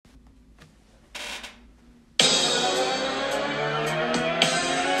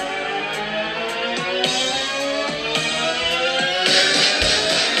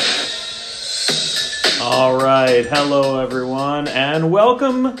right. Hello, everyone, and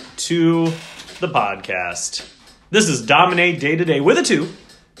welcome to the podcast. This is Dominate Day to Day with a 2.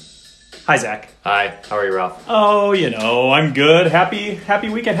 Hi, Zach. Hi. How are you, Ralph? Oh, I'm good. Happy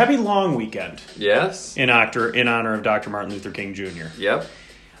weekend. Happy long weekend. Yes. In honor of Dr. Martin Luther King Jr. Yep.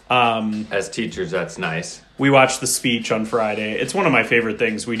 As teachers, that's nice. We watched the speech on Friday. It's one of my favorite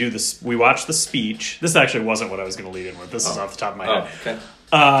things. We watch the speech. This actually wasn't what I was going to lead in with. This is off the top of my head. Okay.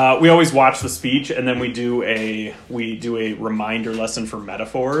 We always watch the speech, and then we do a reminder lesson for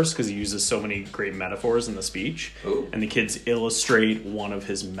metaphors, because he uses so many great metaphors in the speech. Ooh. And the kids illustrate one of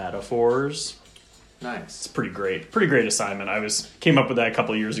his metaphors. Nice. It's pretty great assignment. Came up with that a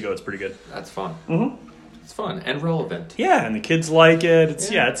couple of years ago. It's pretty good. That's fun. Mm-hmm. It's fun and relevant. Yeah, and the kids like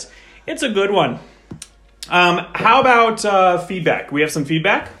it. It's a good one. How about feedback? We have some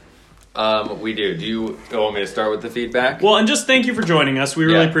feedback? We do. Do you want me to start with the feedback? Well, and just thank you for joining us. We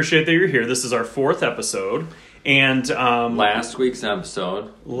really appreciate that you're here. This is our 4th episode. And last week's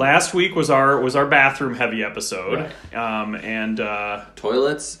episode. Last week was our bathroom heavy episode. Right.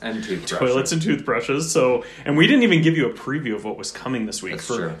 Toilets and toothbrushes. So, and we didn't even give you a preview of what was coming this week. That's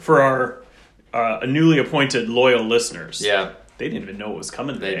true. For our newly appointed loyal listeners. Yeah. They didn't even know what was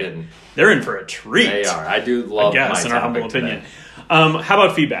coming today. They didn't. They're in for a treat. They are. I do love my in our humble topic opinion. today. How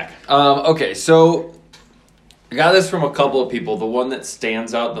about feedback? Okay, so I got this from a couple of people. The one that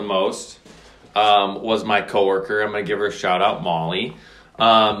stands out the most was my coworker. I'm going to give her a shout out, Molly.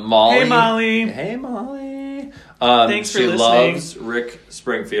 Molly. Hey, Molly. Hey, Molly. Thanks for she listening. Loves Rick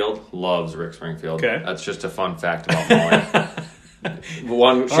Springfield. Okay. That's just a fun fact about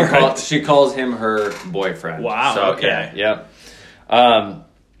Molly. She calls him her boyfriend. Wow. So, okay. Yeah.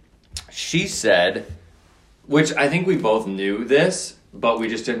 She said, which I think we both knew this, but we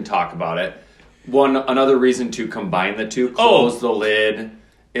just didn't talk about it. Another reason to combine the two, close the lid,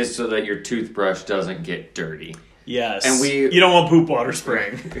 is so that your toothbrush doesn't get dirty. Yes. And you don't want poop water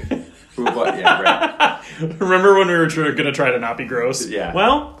spraying. Yeah, right. Remember when we were going to try to not be gross? Yeah.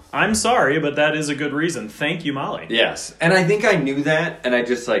 Well, I'm sorry, but that is a good reason. Thank you, Molly. Yes. And I think I knew that, and I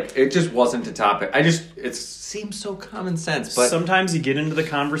just, it just wasn't a topic. It seems so common sense, but... Sometimes you get into the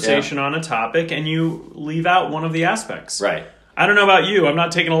conversation on a topic, and you leave out one of the aspects. Right. I don't know about you. I'm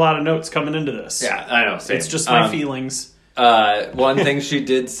not taking a lot of notes coming into this. Yeah, I know. Same. It's just my feelings. One thing she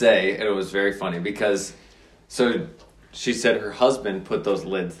did say, and it was very funny, because... So... She said her husband put those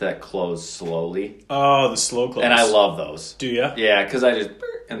lids that close slowly. Oh, the slow close. And I love those. Do you? Yeah, because I just...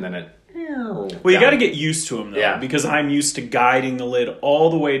 And then it... Well, you got to get used to them, though. Yeah. Because I'm used to guiding the lid all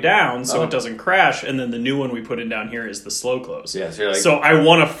the way down so it doesn't crash. And then the new one we put in down here is the slow close. Yeah, so you're like... So I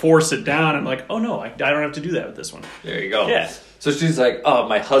want to force it down. I'm like, oh, no, I don't have to do that with this one. There you go. Yeah. So she's like, oh,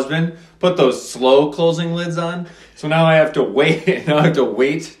 my husband put those slow closing lids on. So now I have to wait. Now I have to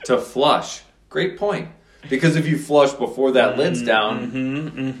wait to flush. Great point. Because if you flush before that lid's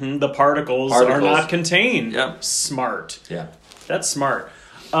down... The particles are not contained. Yep. Smart. Yeah. That's smart.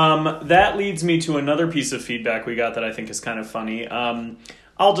 That leads me to another piece of feedback we got that I think is kind of funny.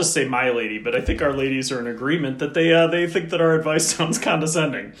 I'll just say my lady, but I think our ladies are in agreement that they think that our advice sounds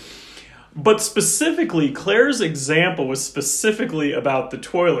condescending. But specifically, Claire's example was specifically about the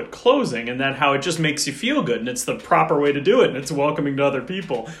toilet closing and that how it just makes you feel good and it's the proper way to do it and it's welcoming to other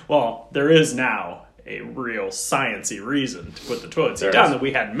people. Well, there is now a real sciencey reason to put the toilet seat down that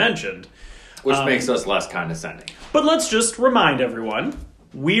we hadn't mentioned. Which makes us less condescending. But let's just remind everyone,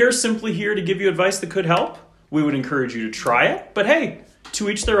 we are simply here to give you advice that could help. We would encourage you to try it. But hey,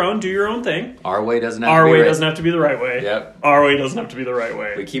 to each their own, do your own thing. Our way doesn't have Our to be way right. doesn't have to be the right way. Yep. Our way doesn't have to be the right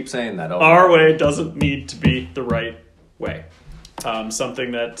way. We keep saying that. Our way doesn't need to be the right way.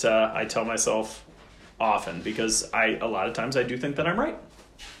 Something that I tell myself often because a lot of times I do think that I'm right.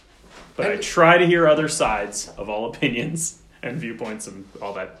 But I try to hear other sides of all opinions and viewpoints and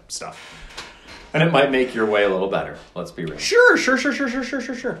all that stuff. And it might make your way a little better. Let's be real. Sure. Did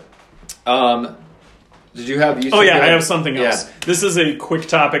you have... I have something else. Yeah. This is a quick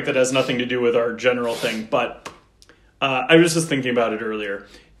topic that has nothing to do with our general thing, but I was just thinking about it earlier.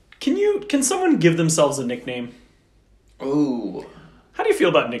 Can someone give themselves a nickname? Ooh. How do you feel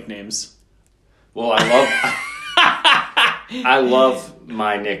about nicknames? Well, I love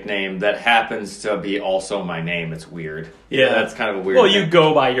my nickname that happens to be also my name. It's weird. Yeah. That's kind of a weird thing. You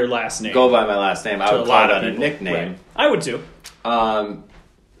go by your last name. Go by my last name. I would call that a nickname. Right. I would too. I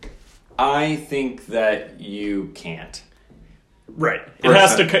think that you can't. Right. It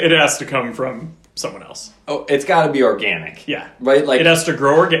has to come from someone else. Oh, it's got to be organic. Yeah. Right? It has to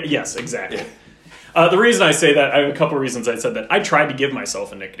grow Yes, exactly. Yeah. The reason I say that, I have a couple of reasons I said that. I tried to give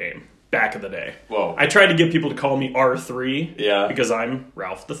myself a nickname back in the day. Whoa. I tried to get people to call me R3 Yeah. because I'm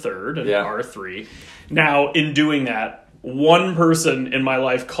Ralph the Third and Yeah. R3. Now, in doing that, one person in my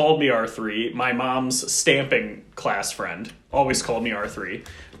life called me R3. My mom's stamping class friend always called me R3.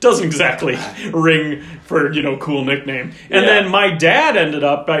 Doesn't exactly ring for, cool nickname. And Yeah. then my dad ended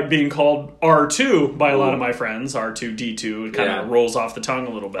up by being called R2 by a lot of my friends. R2D2. It kind of rolls off the tongue a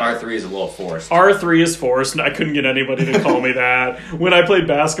little bit. R3 is a little forced. R3 is forced. I couldn't get anybody to call me that. When I played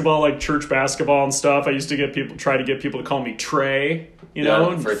basketball, like church basketball and stuff, I used to try to get people to call me Trey.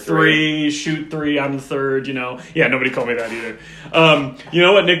 For three, shoot three, I'm the third, Yeah, nobody called me that either. You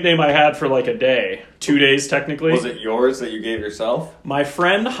know what nickname I had for like a day? 2 days, technically? Was it yours that you gave yourself? My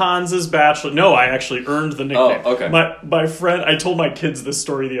friend Hans's bachelor... No, I actually earned the nickname. Oh, okay. My friend... I told my kids this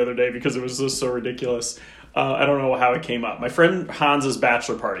story the other day because it was just so ridiculous. I don't know how it came up. My friend Hans's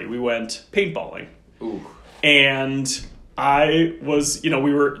bachelor party, we went paintballing. Ooh. And I was... there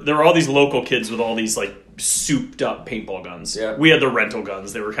were all these local kids with all these, like, souped up paintball guns. Yeah. We had the rental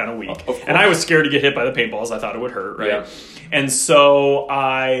guns. They were kind of weak. Of course. And I was scared to get hit by the paintballs. I thought it would hurt, right? Yeah. And so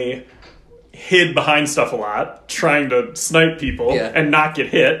I hid behind stuff a lot, trying to snipe people and not get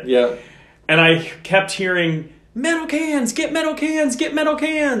hit. Yeah. And I kept hearing, metal cans, get metal cans, get metal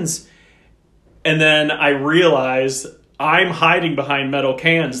cans. And then I realized I'm hiding behind metal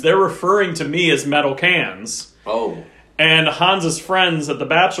cans. They're referring to me as metal cans. Oh. And Hans's friends at the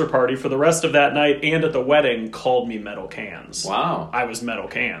bachelor party for the rest of that night and at the wedding called me Metal Cans. Wow. I was Metal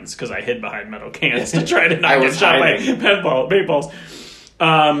Cans because I hid behind Metal Cans to try to not I get was shot hiding. by paintballs.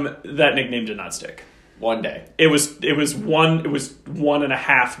 That nickname did not stick. One day. It was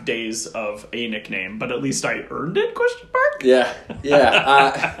 1.5 days of a nickname, but at least I earned it? ? Yeah.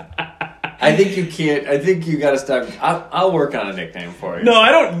 Yeah. I think you can't. I think you got to start. I'll work on a nickname for you. No,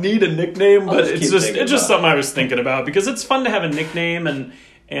 I don't need a nickname, but just it's keep just thinking about something I was thinking about because it's fun to have a nickname and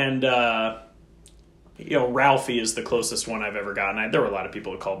Ralphie is the closest one I've ever gotten. There were a lot of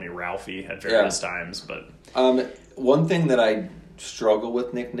people who called me Ralphie at various times, but one thing that I struggle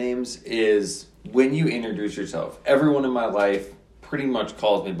with nicknames is when you introduce yourself. Everyone in my life pretty much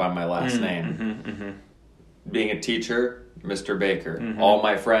calls me by my last name. Mm-hmm. Being a teacher, Mr. Baker. All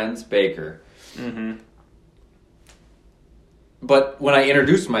my friends, Baker. But when I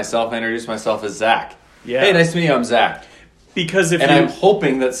introduce myself as Zach. Yeah. Hey, nice to meet you. I'm Zach. Because I'm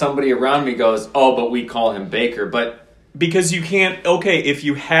hoping that somebody around me goes, oh, but we call him Baker. But because you can't, if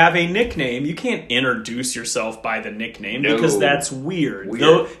you have a nickname, you can't introduce yourself by the nickname because that's weird.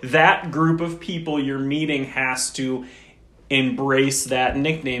 Though that group of people you're meeting has to embrace that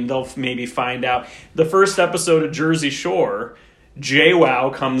nickname. They'll maybe find out. The first episode of Jersey Shore,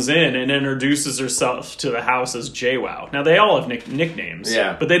 JWoww comes in and introduces herself to the house as JWoww. Now they all have nicknames,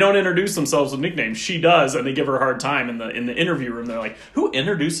 but they don't introduce themselves with nicknames. She does, and they give her a hard time in the interview room. They're like, "Who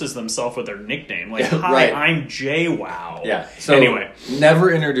introduces themselves with their nickname? Like, hi, I'm JWoww." Yeah. So anyway,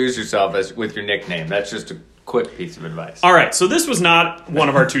 never introduce yourself with your nickname. That's just a quick piece of advice. All right, so this was not one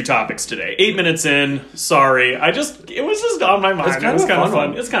of our two topics today. 8 minutes in, sorry. It was just on my mind. It was kind of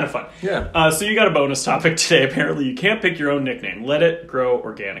fun. It's kind of fun. Yeah. So you got a bonus topic today. Apparently, you can't pick your own nickname. Let it grow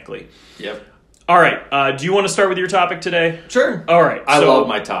organically. Yep. All right. Do you want to start with your topic today? Sure. All right. I love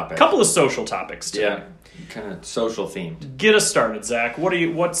my topic. A couple of social topics today. Yeah. Kind of social themed. Get us started, Zach.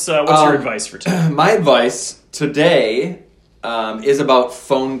 What's your advice for today? My advice today is about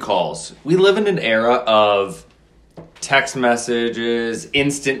phone calls. We live in an era of text messages,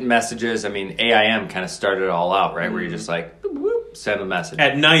 instant messages. I mean, AIM kind of started it all out, right? Where you're just like, boop, boop, send a message.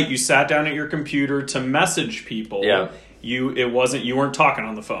 At night, you sat down at your computer to message people. Yeah. You weren't talking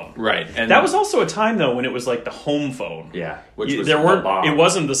on the phone. Right. And that was also a time though when it was like the home phone. Yeah. Which was it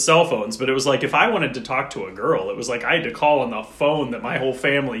wasn't the cell phones, but it was like if I wanted to talk to a girl, it was like I had to call on the phone that my whole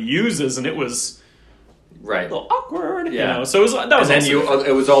family uses, and it was right. a little awkward. Yeah. So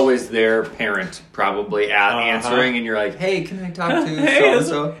it was always their parent probably answering, and you're like, "Hey, can I talk to so and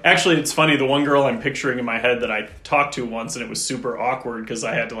so?" Actually, it's funny. The one girl I'm picturing in my head that I talked to once, and it was super awkward because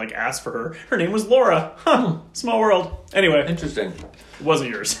I had to like ask for her. Her name was Laura. Small world. Anyway, interesting. It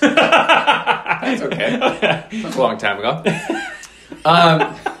wasn't yours. That's okay. That's a long time ago.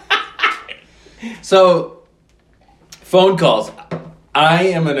 So, phone calls. I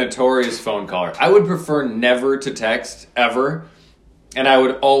am a notorious phone caller. I would prefer never to text, ever. And I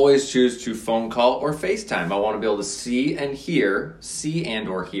would always choose to phone call or FaceTime. I want to be able to see and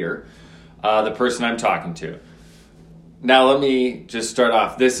or hear the person I'm talking to. Now, let me just start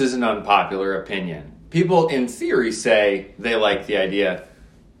off. This is an unpopular opinion. People, in theory, say they like the idea.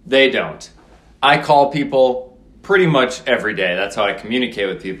 They don't. I call people pretty much every day. That's how I communicate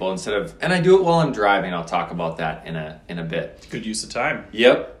with people and I do it while I'm driving. I'll talk about that in a bit. Good use of time.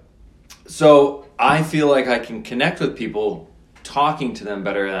 Yep. So I feel like I can connect with people talking to them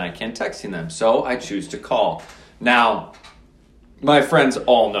better than I can texting them. So I choose to call. Now, my friends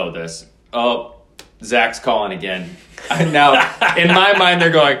all know this. Oh, Zach's calling again. Now, in my mind, they're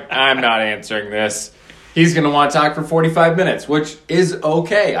going, I'm not answering this. He's going to want to talk for 45 minutes, which is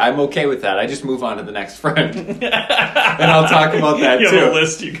okay. I'm okay with that. I just move on to the next friend. And I'll talk about that too. You have a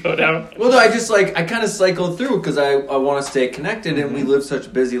list you go down. Well, no, I kind of cycle through because I want to stay connected and we live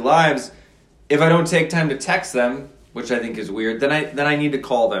such busy lives. If I don't take time to text them, which I think is weird, then I need to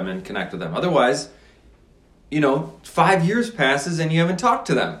call them and connect with them. Otherwise, 5 years passes and you haven't talked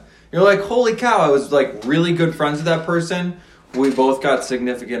to them. You're like, holy cow, I was like really good friends with that person. We both got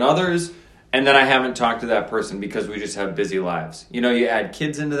significant others. And then I haven't talked to that person because we just have busy lives. You add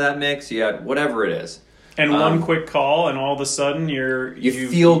kids into that mix, you add whatever it is. And one quick call, and all of a sudden you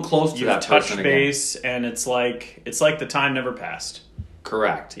feel close to that person again. You've touched base, and it's like the time never passed.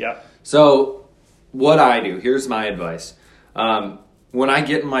 Correct. Yep. So what I do, here's my advice. When I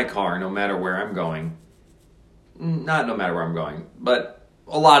get in my car, no matter where I'm going, not no matter where I'm going, but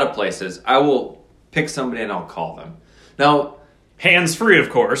a lot of places, I will pick somebody and I'll call them. Now, hands-free, of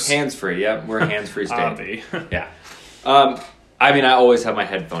course. Hands-free, yep. We're a hands-free state. Yeah. I always have my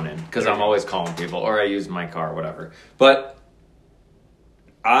headphone in because I'm always calling people, or I use my car, whatever. But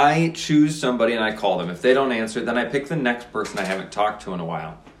I choose somebody and I call them. If they don't answer, then I pick the next person I haven't talked to in a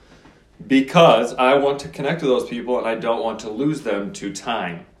while. Because I want to connect with those people and I don't want to lose them to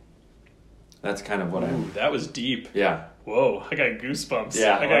time. That's kind of what that was deep. Yeah. Whoa, I got goosebumps.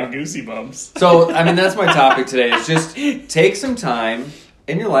 Yeah. I got goosey bumps. So, that's my topic today. Is just take some time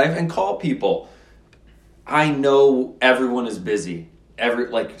in your life and call people. I know everyone is busy.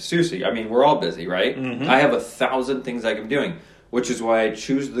 Seriously, we're all busy, right? Mm-hmm. I have 1,000 things I can be doing, which is why I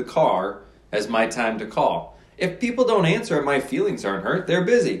choose the car as my time to call. If people don't answer, my feelings aren't hurt. They're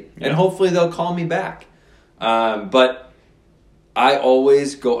busy. Yeah. And hopefully they'll call me back. But I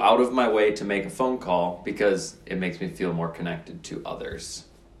always go out of my way to make a phone call because it makes me feel more connected to others.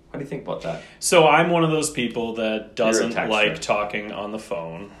 What do you think about that? So I'm one of those people that doesn't like talking on the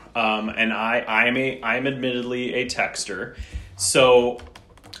phone. And I'm admittedly a texter. So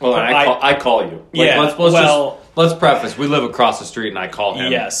I call you. Let's preface. We live across the street and I call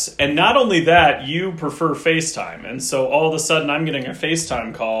him. Yes. And not only that, you prefer FaceTime. And so all of a sudden I'm getting a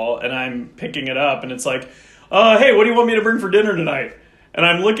FaceTime call and I'm picking it up and it's like, hey, what do you want me to bring for dinner tonight? And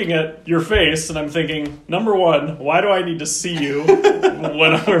I'm looking at your face and I'm thinking, number one, why do I need to see you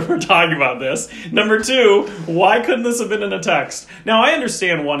when we're talking about this? Number two, why couldn't this have been in a text? Now, I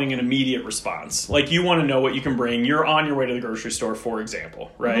understand wanting an immediate response. Like, you want to know what you can bring. You're on your way to the grocery store, for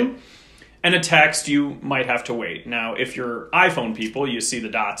example, right? Mm-hmm. And a text, you might have to wait. Now, if you're iPhone people, you see the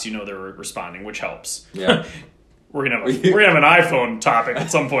dots, you know they're responding, which helps. Yeah. We're gonna have an iPhone topic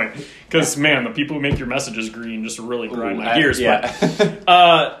at some point because man, the people who make your messages green just really grind my gears. Yeah.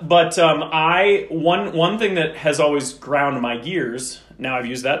 One thing that has always ground my gears. Now I've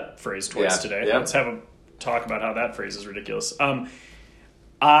used that phrase twice today. Yeah. Let's have a talk about how that phrase is ridiculous. When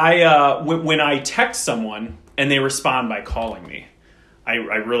I text someone and they respond by calling me, I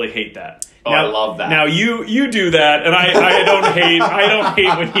really hate that. Oh, I love that. Now you do that, and I don't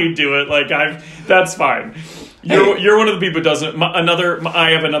hate when you do it. That's fine. You're one of the people who doesn't.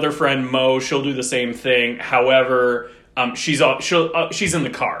 I have another friend, Mo. She'll do the same thing. However, she's in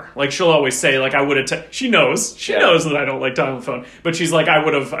the car. Like, she'll always say, like, I would have. She knows that I don't like talking on the phone. But she's like, I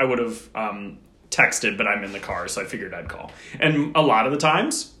would have texted, but I'm in the car, so I figured I'd call. And a lot of the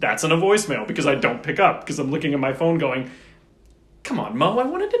times, that's in a voicemail because I don't pick up because I'm looking at my phone going, come on, Mo, I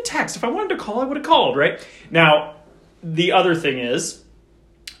wanted to text. If I wanted to call, I would have called, right? Now, the other thing is,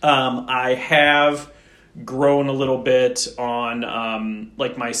 I have grown a little bit on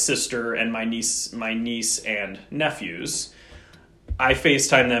my sister and my niece and nephews. I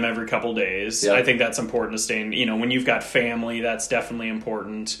FaceTime them every couple days. Yep. I think that's important to stay in, when you've got family, that's definitely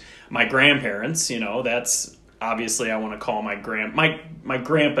important. My grandparents, that's obviously I want to call my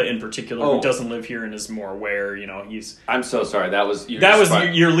grandpa in particular, who doesn't live here and is more aware, he's... I'm so sorry. That was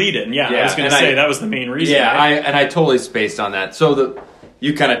your lead-in. Yeah, I was going to say that was the main reason. Yeah, right? I totally spaced on that. So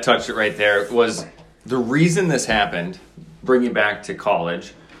you kind of touched it right there, was the reason this happened, bringing back to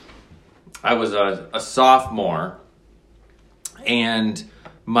college. I was a sophomore, and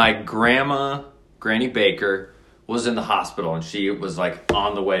my grandma, Granny Baker, was in the hospital, and she was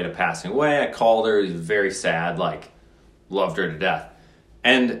on the way to passing away. I called her. It was very sad, loved her to death.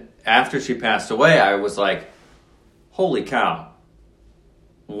 And after she passed away, I was like, holy cow,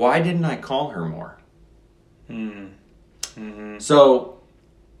 why didn't I call her more? Mm-hmm. So,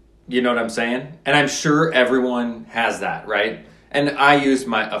 you know what I'm saying? And I'm sure everyone has that, right? And I used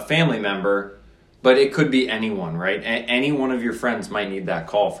a family member, but it could be anyone, right? Any one of your friends might need that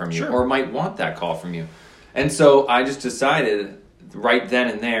call from you, Sure. or might want that call from you. And so I just decided right then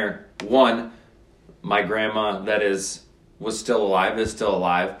and there, one, my grandma that was still alive, is still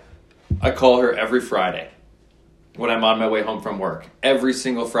alive. I call her every Friday when I'm on my way home from work. Every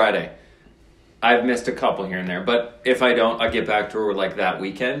single Friday. I've missed a couple here and there, but if I don't, I get back to her like that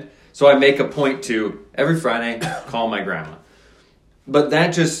weekend. So I make a point to, every Friday, call my grandma. But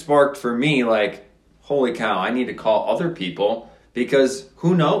that just sparked for me, like, holy cow, I need to call other people, because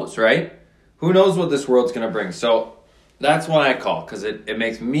who knows, right? Who knows what this world's going to bring? So that's why I call, because it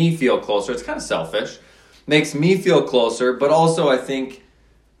makes me feel closer. It's kind of selfish. Makes me feel closer, but also I think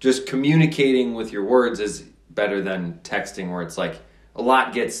just communicating with your words is better than texting, where it's like a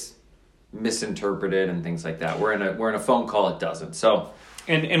lot gets misinterpreted and things like that. We're in a phone call, it doesn't. So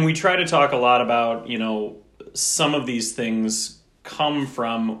and we try to talk a lot about, some of these things come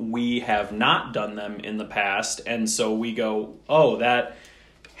from we have not done them in the past, and so we go, oh, that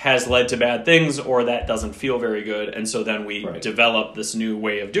has led to bad things, or that doesn't feel very good, and so then we develop this new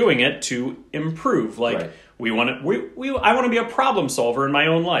way of doing it to improve. Like, I want to be a problem solver in my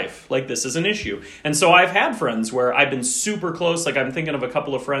own life. Like, this is an issue. And so I've had friends where I've been super close. Like, I'm thinking of a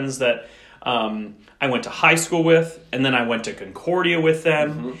couple of friends that I went to high school with, and then I went to Concordia with them.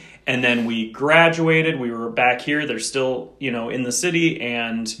 Mm-hmm. And then we graduated. We were back here. They're still, in the city,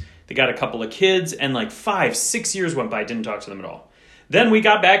 and they got a couple of kids, and like 5-6 years went by. Didn't talk to them at all. Then we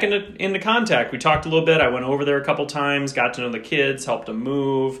got back into contact. We talked a little bit. I went over there a couple times, got to know the kids, helped them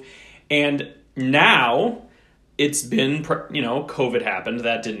move. And now it's been, COVID happened.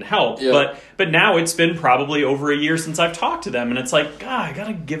 That didn't help. Yeah. But now it's been probably over a year since I've talked to them. And it's like, God, I got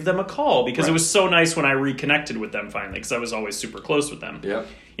to give them a call, because it was so nice when I reconnected with them finally, because I was always super close with them. Yeah.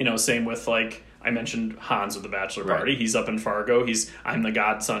 Same with, like, I mentioned Hans with the bachelor party. He's up in Fargo. I'm the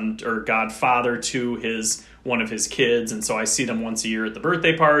godson or godfather to one of his kids, and so I see them once a year at the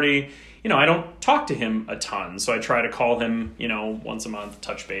birthday party. I don't talk to him a ton, so I try to call him, once a month,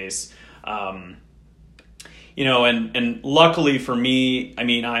 touch base. And luckily for me,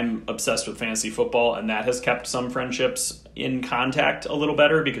 I'm obsessed with fantasy football, and that has kept some friendships in contact a little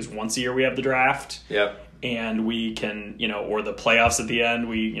better, because once a year we have the draft. Yep. And we can, or the playoffs at the end,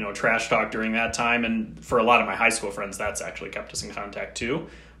 we, trash talk during that time. And for a lot of my high school friends, that's actually kept us in contact too,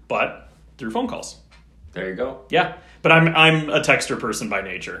 but through phone calls. There you go. Yeah. But I'm a texter person by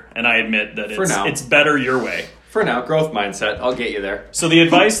nature, and I admit that it's better your way. For now, growth mindset. I'll get you there. So the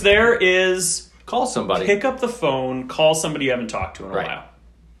advice there is call somebody. Pick up the phone, call somebody you haven't talked to in a while.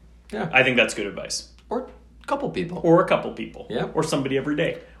 Yeah. I think that's good advice. Or a couple people. Yeah. Or somebody every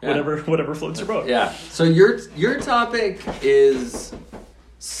day. Yeah. Whatever floats your boat. Yeah. So your topic is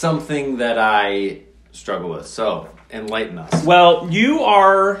something that I struggle with. So enlighten us. Well, you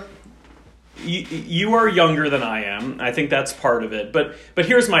are younger than I am. I think that's part of it. But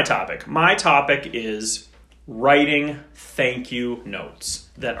here's my topic. My topic is writing thank you notes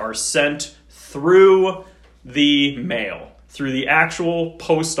that are sent through the mail, through the actual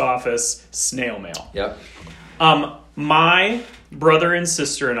post office snail mail. Yep. My brother and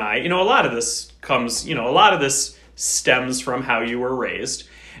sister and I, a lot of this stems from how you were raised.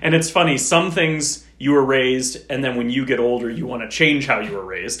 And it's funny, some things you were raised, and then when you get older, you want to change how you were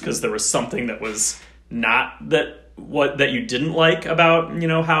raised, because there was something that was not that you didn't like about,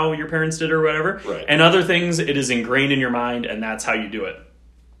 how your parents did or whatever. Right. And other things, it is ingrained in your mind, and that's how you do it.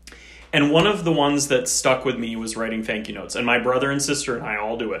 And one of the ones that stuck with me was writing thank you notes. And my brother and sister and I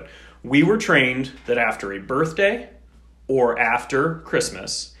all do it. We were trained that after a birthday or after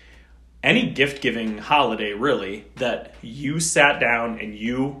Christmas, any gift-giving holiday, really, that you sat down and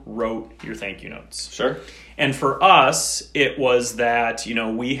you wrote your thank you notes. Sure. And for us, it was that,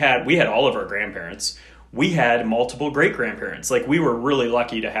 we had all of our grandparents. We had multiple great-grandparents. Like, we were really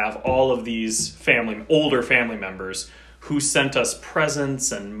lucky to have all of these older family members who sent us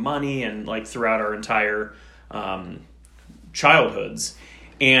presents and money and, like, throughout our entire childhoods.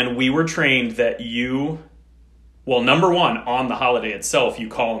 And we were trained that number one, on the holiday itself, you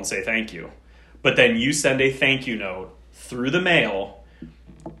call and say thank you. But then you send a thank you note through the mail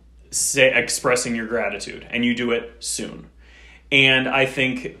expressing your gratitude. And you do it soon. And I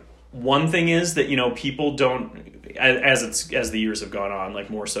think one thing is that, people don't, as the years have gone on, like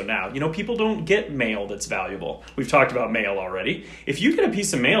more so now, people don't get mail that's valuable. We've talked about mail already. If you get a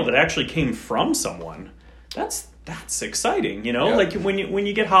piece of mail that actually came from someone, that's exciting, Yeah. Like when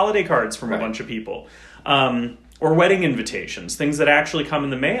you get holiday cards from a bunch of people, or wedding invitations, things that actually come in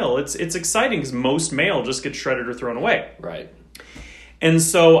the mail. It's exciting, because most mail just gets shredded or thrown away. Right. And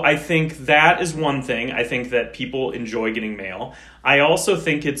so I think that is one thing. I think that people enjoy getting mail. I also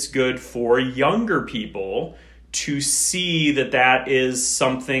think it's good for younger people to see that that is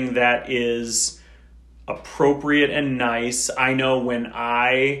something that is appropriate and nice. I know when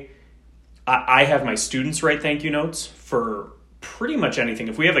I have my students write thank you notes for pretty much anything.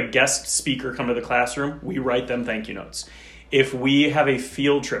 If we have a guest speaker come to the classroom, we write them thank you notes. If we have a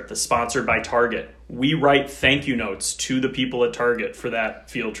field trip that's sponsored by Target, we write thank you notes to the people at Target for that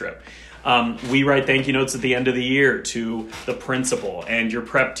field trip. We write thank you notes at the end of the year to the principal and your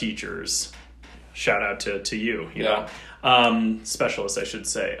prep teachers. Shout out to you, you know, specialists, I should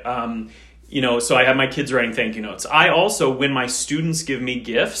say. You know, so I have my kids writing thank you notes. I also, when my students give me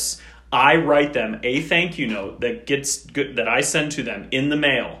gifts, I write them a thank you note that I send to them in the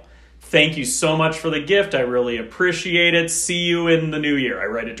mail. Thank you so much for the gift. I really appreciate it. See you in the new year. I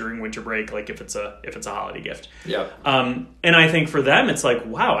write it during winter break, like if it's a holiday gift. Yeah. And I think for them, it's like,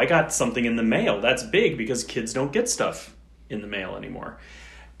 wow, I got something in the mail. That's big because kids don't get stuff in the mail anymore.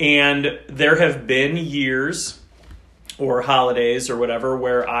 And there have been years or holidays or whatever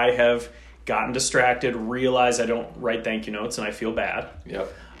where I have gotten distracted, realized I don't write thank you notes, and I feel bad.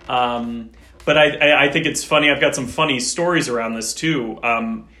 Yep. But I think it's funny. I've got some funny stories around this too.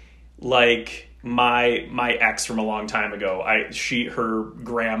 Like my ex from a long time ago, her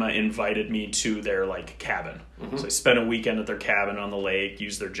grandma invited me to their like cabin. Mm-hmm. So I spent a weekend at their cabin on the lake,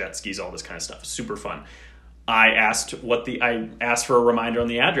 used their jet skis, all this kind of stuff. Super fun. I asked for a reminder on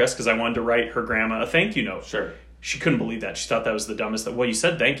the address because I wanted to write her grandma a thank you note. Sure. She couldn't believe that. She thought that was the dumbest. Well, you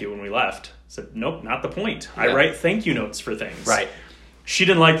said thank you when we left. I said, nope, not the point. Yeah. I write thank you notes for things. Right. She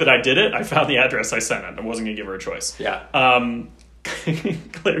didn't like that I did it. I found the address. I sent it. I wasn't going to give her a choice. Yeah.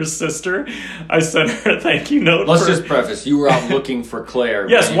 Claire's sister, I sent her a thank you note. Let's just preface, you were out looking for Claire.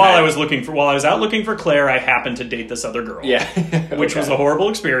 Yes, while I was out looking for Claire, I happened to date this other girl. Yeah. Which was a horrible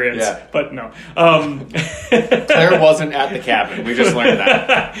experience. Yeah. But no. Claire wasn't at the cabin. We just learned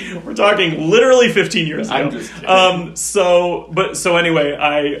that. We're talking literally 15 years ago. I'm just kidding. So anyway,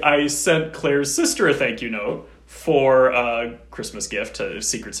 I sent Claire's sister a thank you note for a Christmas gift, to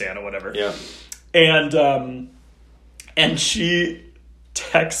Secret Santa, whatever. Yeah. And she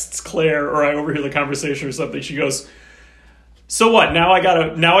texts Claire, or I overhear the conversation or something. She goes, "So what? Now I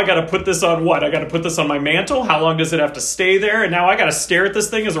gotta put this on what? I gotta put this on my mantle? How long does it have to stay there? And now I gotta stare at this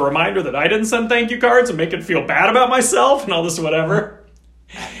thing as a reminder that I didn't send thank you cards and make it feel bad about myself and all this whatever."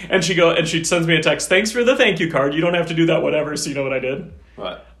 And she sends me a text, "Thanks for the thank you card. You don't have to do that whatever." So you know what I did?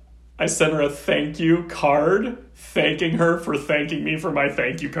 What? I sent her a thank you card, thanking her for thanking me for my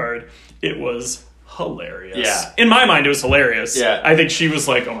thank you card. It was hilarious. Yeah. In my mind, it was hilarious. Yeah. I think she was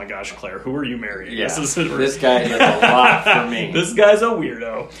like, "Oh my gosh, Claire, who are you marrying?" Yeah. This guy is a lot for me. This guy's a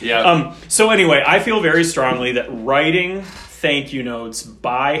weirdo. Yeah. So anyway, I feel very strongly that writing thank you notes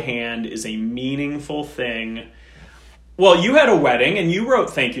by hand is a meaningful thing. Well, you had a wedding and you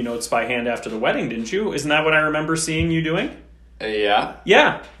wrote thank you notes by hand after the wedding, didn't you? Isn't that what I remember seeing you doing? Yeah.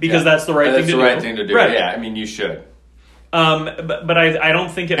 Yeah, because that's the right thing to do. That's the right thing to do. Right. Yeah, I mean, you should. But I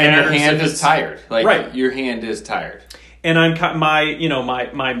don't think it and matters. And your hand is tired. Like, right. Your hand is tired. And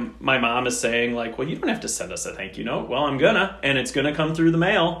my mom is saying like, "Well, you don't have to send us a thank you note." Well, I'm gonna, and it's gonna come through the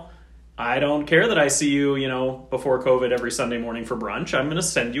mail. I don't care that I see you, before COVID every Sunday morning for brunch. I'm gonna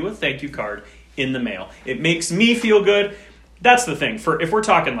send you a thank you card in the mail. It makes me feel good. That's the thing. If we're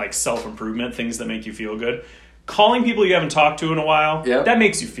talking like self-improvement, things that make you feel good, calling people you haven't talked to in a while, that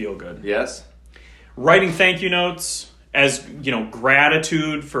makes you feel good. Yes. Writing thank you notes as,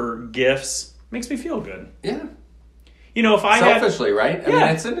 gratitude for gifts makes me feel good. Yeah. If I selfishly, right? I mean,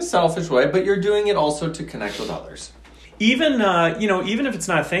 it's in a selfish way, but you're doing it also to connect with others. Even even if it's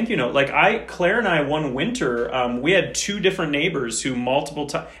not a thank you note, like Claire and I one winter, we had two different neighbors who multiple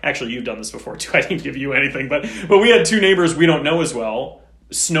times. Actually, you've done this before too. I didn't give you anything, but we had two neighbors we don't know as well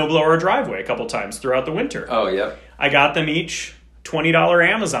snowblow our driveway a couple times throughout the winter. Oh, yeah. I got them each $20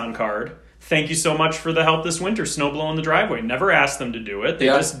 Amazon card. Thank you so much for the help this winter snowblowing the driveway. Never asked them to do it. They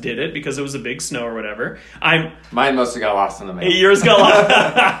just did it because it was a big snow or whatever. Mine must have got lost in the mail. Yours got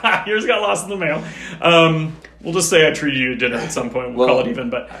lost. Yours got lost in the mail. We'll just say I treated you to dinner at some point. We'll call it even.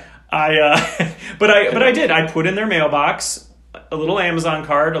 But I did. I put in their mailbox a little Amazon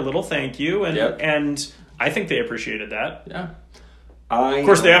card, a little thank you, and I think they appreciated that. Yeah. Of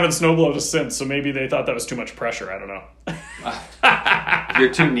course, they haven't snowblowed us since, so maybe they thought that was too much pressure. I don't know.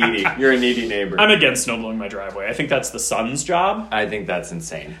 You're too needy. You're a needy neighbor. I'm against snowblowing my driveway. I think that's the son's job. I think that's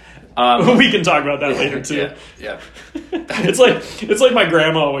insane. We can talk about that later too. Yeah. It's like my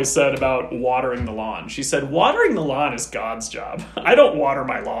grandma always said about watering the lawn. She said, "Watering the lawn is God's job. I don't water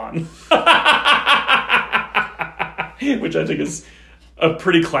my lawn," which I think is a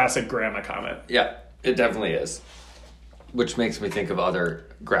pretty classic grandma comment. Yeah, it definitely is. Which makes me think of other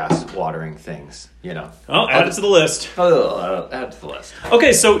grass watering things, Oh, add it to the list. Add to the list.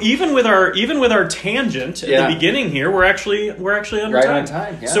 Okay, so even with our tangent at the beginning here, we're actually under right time. On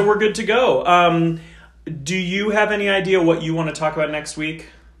time. Yeah. So we're good to go. Do you have any idea what you want to talk about next week?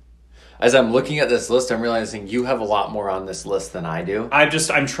 As I'm looking at this list, I'm realizing you have a lot more on this list than I do.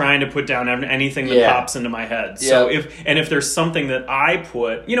 I'm trying to put down anything that pops into my head. So if there's something that I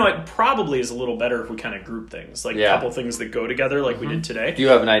put, it probably is a little better if we kind of group things, like a couple things that go together, like we did today. Do you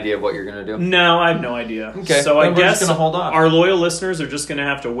have an idea of what you're going to do? No, I have no idea. Okay, so I guess just gonna hold on. Our loyal listeners are just going to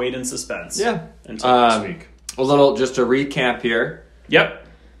have to wait in suspense. Yeah, until next week. Just a recap here. Yep.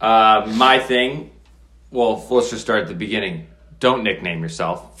 My thing. Well, let's just start at the beginning. Don't nickname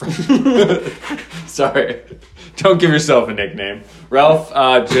yourself. Sorry. Don't give yourself a nickname. Ralph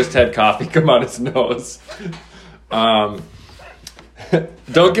just had coffee come out his nose. Don't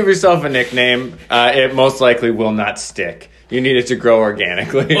give yourself a nickname. It most likely will not stick. You need it to grow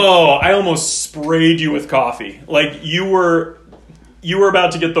organically. Oh, I almost sprayed you with coffee. Like you were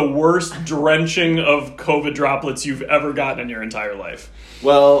about to get the worst drenching of COVID droplets you've ever gotten in your entire life.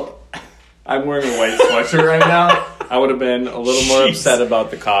 Well, I'm wearing a white sweatshirt right now. I would have been a little more upset about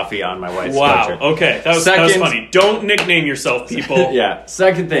the coffee on my white sweatshirt. Wow, okay. That was funny. Don't nickname yourself, people. Yeah.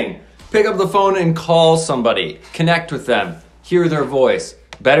 Second thing, pick up the phone and call somebody. Connect with them. Hear their voice.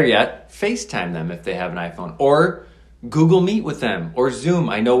 Better yet, FaceTime them if they have an iPhone. Or Google Meet with them. Or Zoom.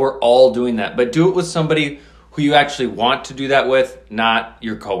 I know we're all doing that. But do it with somebody who you actually want to do that with, not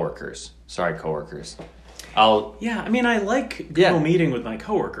your coworkers. Sorry, coworkers. I like Google Meeting with my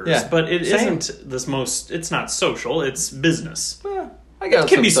coworkers, but it isn't it's not social, it's business. I guess it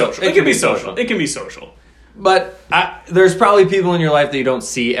can be social. It can be social. It can be social. But there's probably people in your life that you don't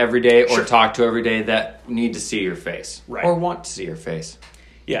see every day or talk to every day that need to see your face. Right. Or want to see your face.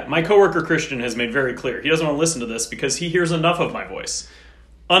 Yeah, my coworker Christian has made very clear he doesn't want to listen to this because he hears enough of my voice.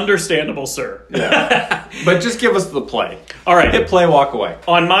 Understandable, sir. Yeah. But just give us the play. All right. Hit play, walk away.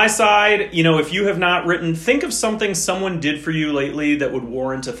 On my side, if you have not written, think of something someone did for you lately that would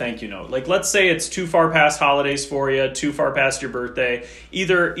warrant a thank you note. Like, let's say it's too far past holidays for you, too far past your birthday.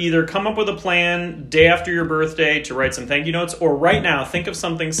 Either come up with a plan day after your birthday to write some thank you notes, or right now, think of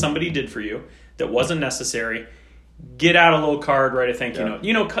something somebody did for you that wasn't necessary. Get out a little card, write a thank you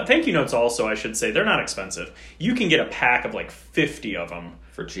note. Thank you notes also, I should say, they're not expensive. You can get a pack of like 50 of them.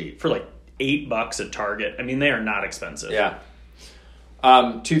 For cheap. For like $8 at Target. I mean, they are not expensive. Yeah.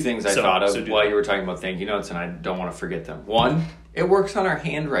 Two things I thought of while you were talking about thank you notes, and I don't want to forget them. One, it works on our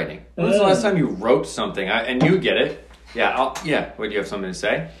handwriting. When was the last time you wrote something? And you get it. Yeah. Would you have something to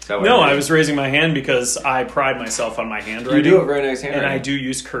say? No, I was raising my hand because I pride myself on my handwriting. You do a very nice handwriting. And I do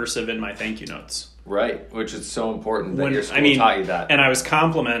use cursive in my thank you notes. Right, which is so important that your school taught you that. And I was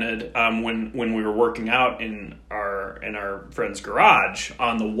complimented when we were working out in our friend's garage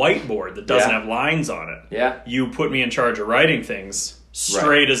on the whiteboard that doesn't have lines on it. Yeah. You put me in charge of writing things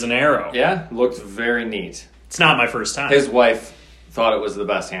straight as an arrow. Yeah, looked very neat. It's not my first time. His wife thought it was the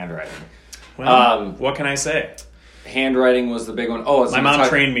best handwriting. Well, what can I say? Handwriting was the big one. Oh, my mom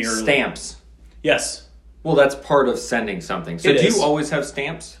trained me early. Stamps. Yes. Well, that's part of sending something. So do you always have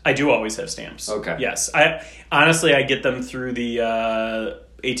stamps? I do always have stamps. Okay. Yes. I get them through the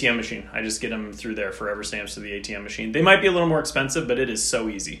ATM machine. I just get them through there, Forever Stamps to the ATM machine. They might be a little more expensive, but it is so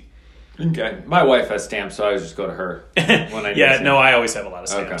easy. Okay. My wife has stamps, so I always just go to her when I need I always have a lot of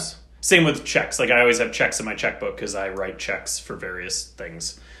stamps. Okay. Same with checks. Like, I always have checks in my checkbook because I write checks for various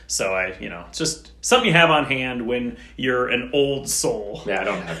things. So it's just something you have on hand when you're an old soul. Yeah, I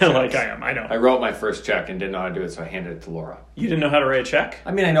don't have checks. Like I am, I know. I wrote my first check and didn't know how to do it, so I handed it to Laura. You didn't know how to write a check?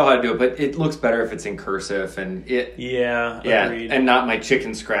 I mean, I know how to do it, but it looks better if it's in cursive and it... Yeah, agreed. And not my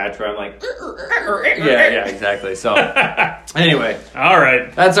chicken scratch where I'm like... Yeah, exactly. So, anyway. All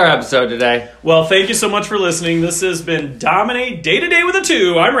right. That's our episode today. Well, thank you so much for listening. This has been Dominate Day to Day with a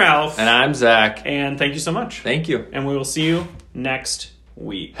 2. I'm Ralph. And I'm Zach. And thank you so much. Thank you. And we will see you next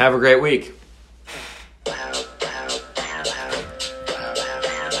week. Have a great week.